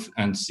into life,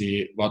 and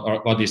see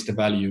what is the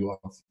value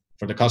of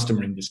for the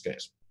customer in this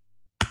case.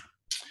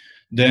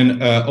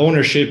 Then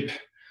ownership.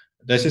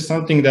 This is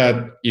something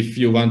that if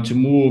you want to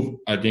move,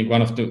 I think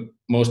one of the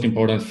most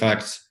important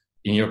facts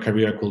in your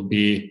career would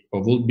be,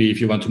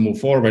 if you want to move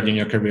forward in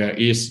your career,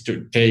 is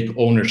to take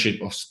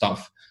ownership of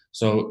stuff.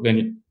 So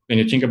when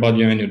you think about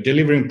when you're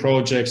delivering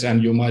projects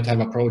and you might have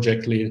a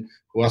project lead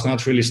who is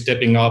not really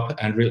stepping up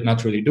and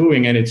not really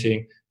doing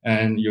anything,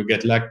 and you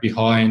get lagged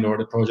behind, or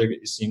the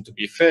project seems to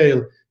be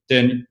failed,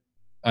 then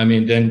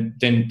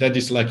that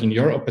is like in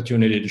your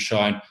opportunity to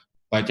shine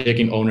by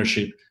taking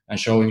ownership and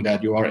showing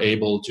that you are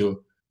able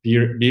to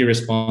be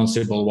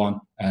responsible one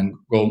and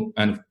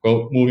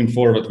go moving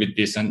forward with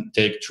this and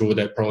take through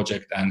the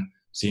project and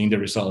seeing the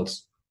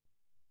results.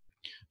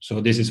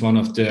 So this is one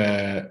of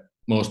the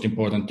most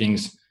important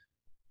things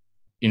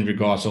in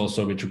regards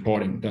also with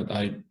reporting that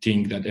I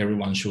think that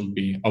everyone should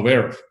be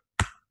aware of.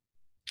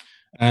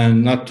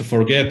 And not to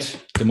forget,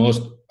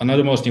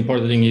 another most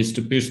important thing is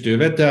to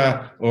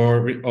pystyy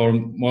or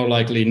more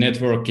likely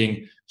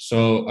networking.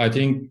 So I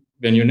think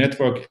when you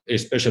network,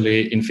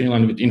 especially in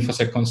Finland with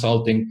Infosec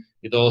consulting,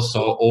 it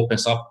also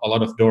opens up a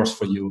lot of doors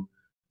for you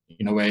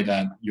in a way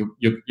that you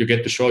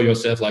get to show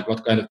yourself like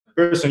what kind of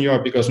person you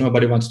are, because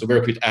nobody wants to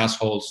work with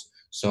assholes.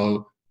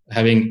 So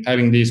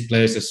having these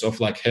places of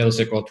like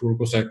HelSec or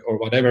Turkusec or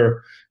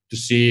whatever to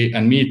see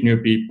and meet new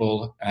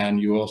people,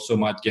 and you also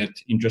might get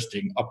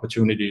interesting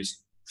opportunities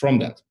from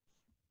that.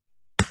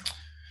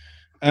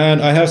 And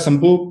I have some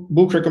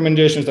book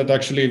recommendations that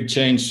actually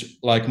change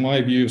like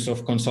my views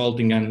of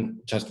consulting and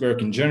just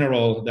work in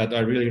general, that I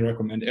really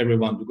recommend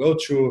everyone to go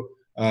through.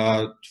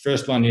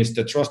 First one is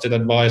The Trusted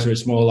Advisor.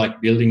 It's more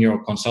like building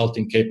your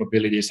consulting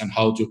capabilities and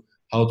how to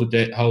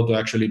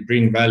actually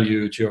bring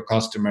value to your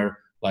customer,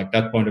 like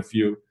that point of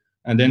view.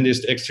 And then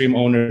there's the Extreme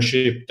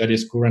Ownership that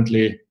is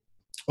currently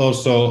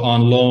also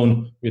on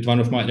loan with one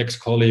of my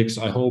ex-colleagues.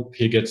 I hope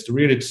he gets to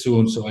read it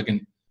soon so I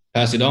can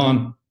pass it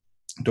on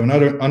to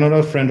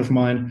another friend of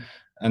mine.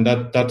 And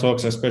that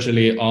talks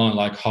especially on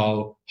like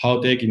how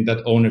taking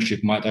that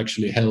ownership might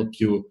actually help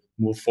you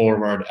move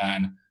forward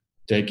and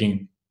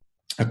taking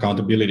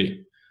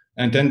accountability.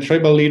 And then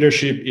Tribal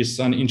Leadership is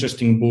an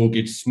interesting book.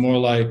 It's more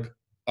like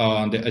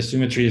the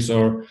asymmetries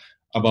or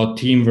about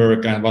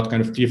teamwork and what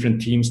kind of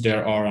different teams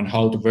there are and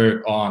how to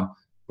work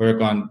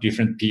on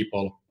different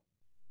people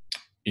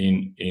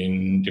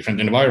in different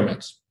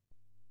environments.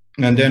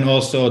 And then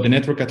also The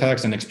Network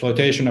Attacks and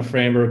Exploitation of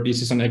Framework.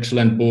 This is an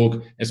excellent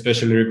book,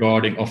 especially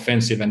regarding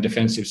offensive and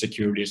defensive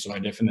security. So I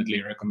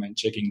definitely recommend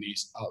checking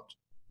these out.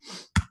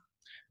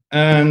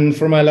 And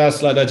for my last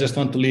slide, I just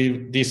want to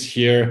leave this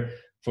here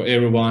for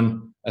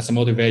everyone as a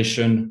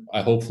motivation,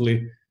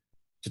 hopefully,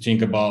 to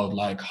think about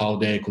like how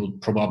they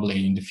could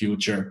probably in the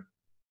future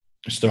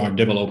start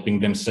developing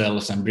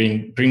themselves and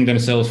bring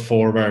themselves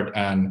forward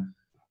and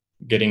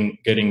getting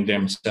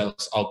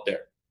themselves out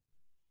there.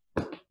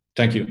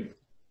 Thank you.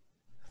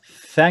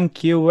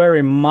 Thank you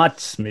very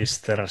much,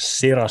 Mr.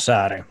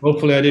 Särökaari.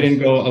 Hopefully I didn't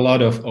go a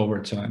lot of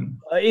overtime.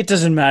 It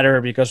doesn't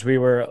matter because we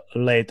were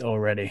late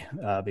already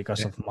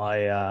because of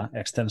my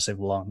extensive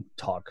long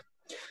talk.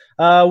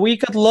 We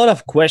got a lot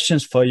of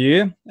questions for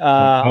you.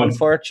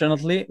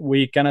 Unfortunately,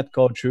 we cannot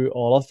go through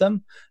all of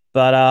them.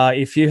 But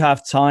if you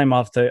have time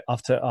after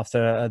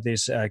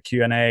this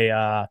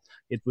Q&A,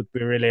 it would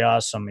be really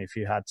awesome if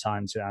you had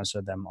time to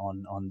answer them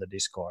on the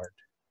Discord.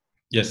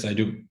 Yes, I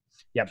do.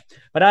 Yeah,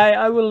 but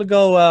I will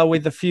go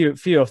with a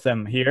few of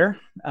them here.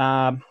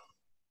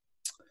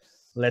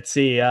 Let's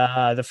see.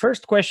 The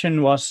first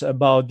question was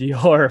about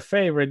your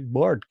favorite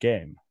board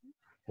game.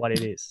 What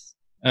it is?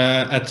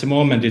 At the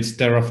moment, it's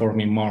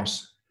Terraforming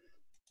Mars.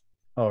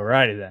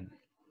 Alrighty then.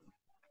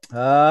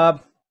 How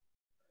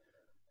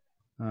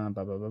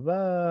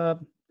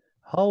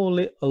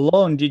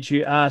long did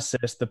you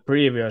assess the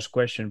previous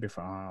question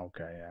before?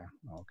 Okay, yeah,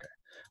 okay.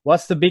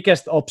 What's the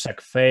biggest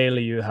OPSEC fail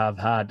you have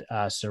had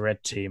as a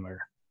red teamer?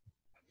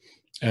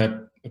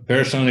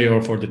 Personally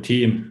or for the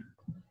team?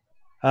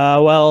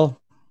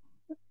 Well,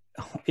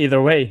 either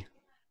way.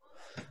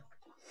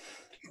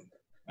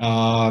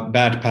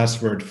 Bad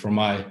password for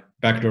my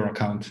backdoor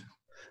account.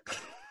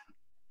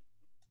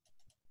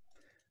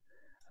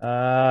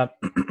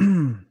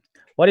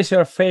 What is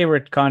your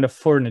favorite kind of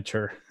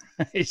furniture?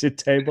 Is it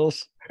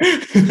tables?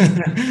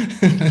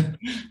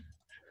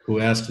 Who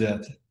asked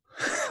that?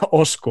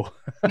 Osku.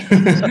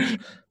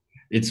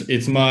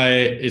 It's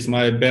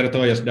my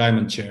Bertoya's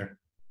diamond chair.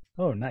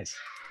 Oh, nice.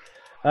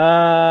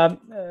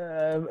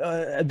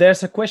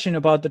 There's a question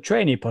about the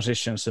trainee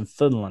positions in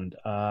Finland.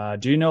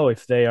 Do you know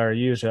if they are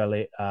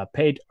usually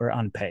paid or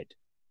unpaid?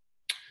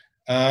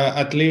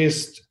 At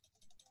least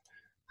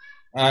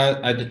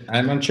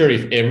I'm not sure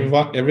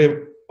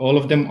if all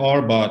of them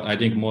are, but I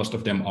think most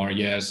of them are.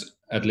 Yes,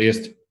 at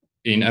least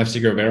in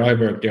HelSec where I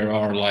work, there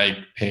are like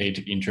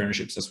paid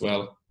internships as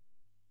well.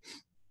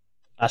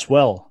 As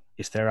well,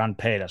 is there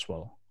unpaid as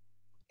well?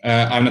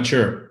 I'm not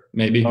sure.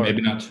 Maybe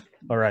not.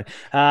 All right.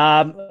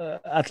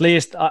 At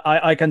least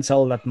I can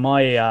tell that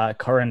my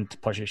current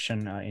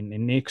position in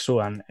Niksu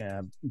and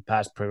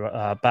past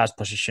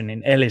position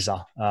in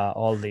Elisa,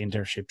 all the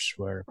internships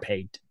were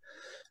paid.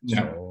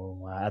 Yeah.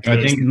 So at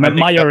least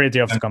majority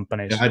of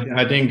companies.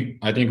 I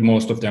think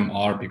most of them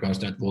are, because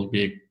that will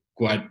be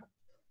quite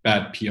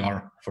bad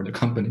PR for the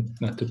company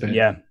not to pay.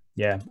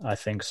 Yeah, I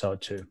think so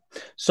too.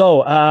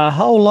 So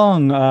how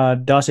long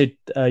does it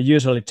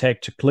usually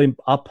take to climb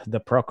up the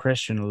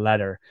progression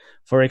ladder?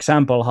 For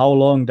example, how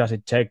long does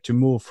it take to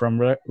move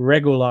from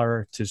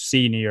regular to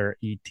senior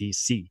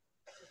etc?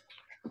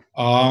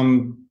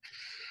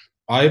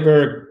 I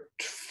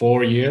worked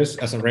 4 years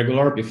as a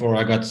regular before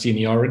I got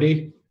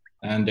seniority,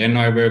 and then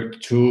I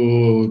worked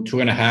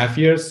 2.5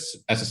 years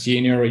as a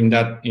senior in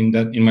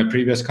my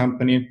previous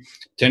company.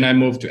 Then I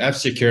moved to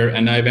F-Secure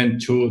and I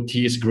went to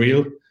T's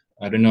Grill.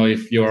 I don't know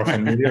if you are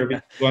familiar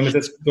with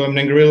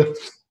Tuominen Grill.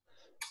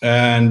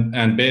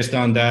 And based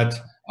on that,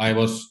 I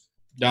was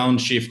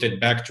downshifted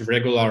back to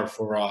regular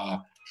for I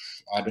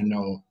don't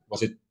know,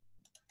 was it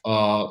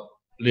a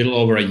little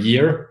over a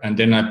year, and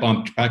then I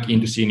bumped back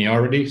into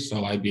seniority.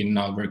 So I've been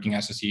now working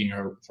as a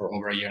senior for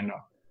over a year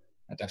now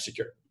at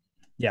F-Secure.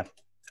 Yeah.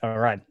 All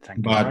right.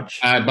 Thank you very much.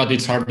 But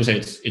it's hard to say.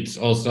 It's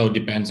also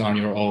depends on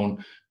your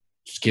own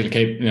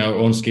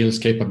own skills,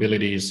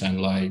 capabilities,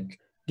 and like.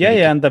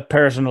 Yeah, and the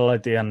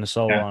personality and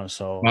so on.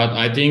 So. But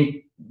I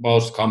think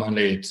most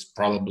commonly it's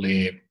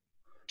probably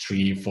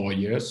 3-4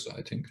 years.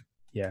 I think.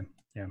 Yeah.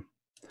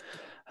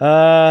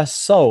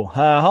 So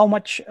how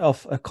much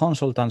of a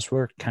consultant's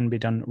work can be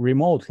done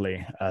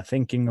remotely?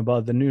 Thinking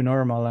about the new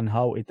normal and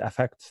how it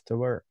affects the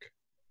work.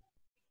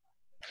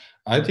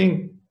 I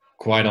think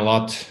quite a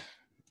lot.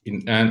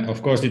 And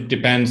of course, it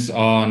depends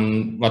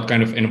on what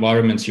kind of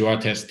environments you are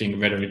testing,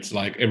 whether it's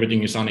like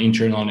everything is on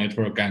internal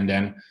network and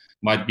then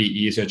might be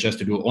easier just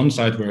to do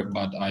on-site work.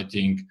 But I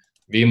think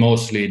we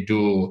mostly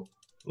do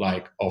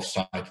like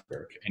off-site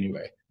work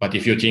anyway. But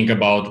if you think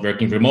about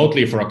working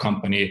remotely for a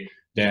company,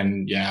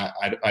 then yeah,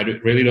 I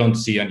really don't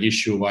see an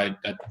issue why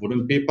that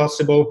wouldn't be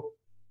possible.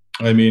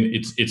 I mean,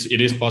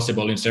 it is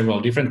possible in several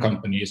different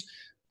companies,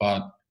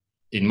 but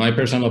in my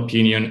personal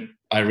opinion,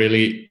 I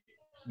really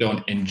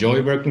don't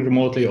enjoy working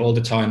remotely all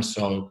the time.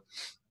 So,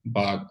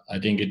 but I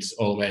think it's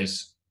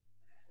always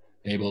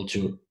able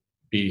to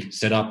be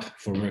set up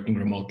for working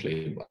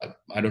remotely. But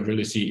I don't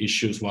really see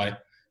issues why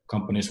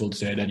companies would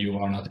say that you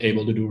are not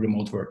able to do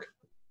remote work.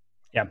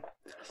 Yeah.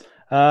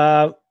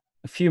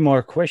 A few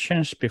more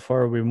questions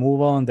before we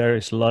move on. There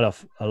is a lot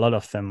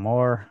of them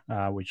more,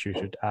 which you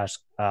should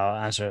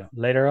answer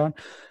later on.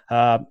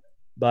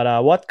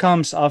 But what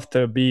comes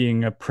after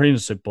being a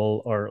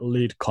principal or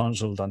lead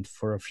consultant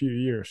for a few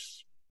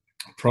years?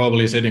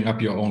 Probably setting up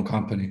your own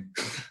company.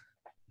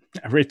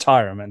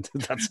 Retirement.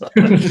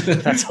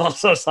 That's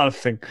also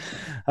something.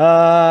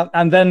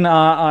 And then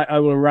I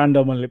will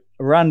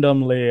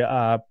randomly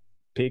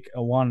pick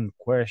one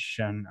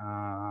question.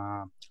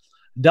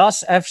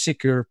 Does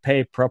F-Secure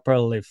pay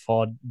properly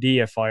for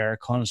DFIR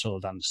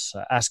consultants?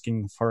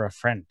 Asking for a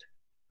friend.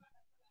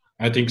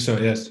 I think so,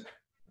 yes.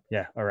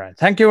 Yeah, all right.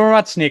 Thank you very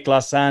much,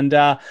 Niklas. And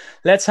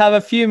let's have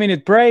a few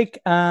minute break,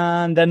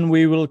 and then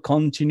we will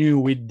continue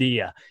with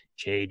the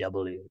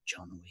JW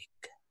John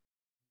Wick.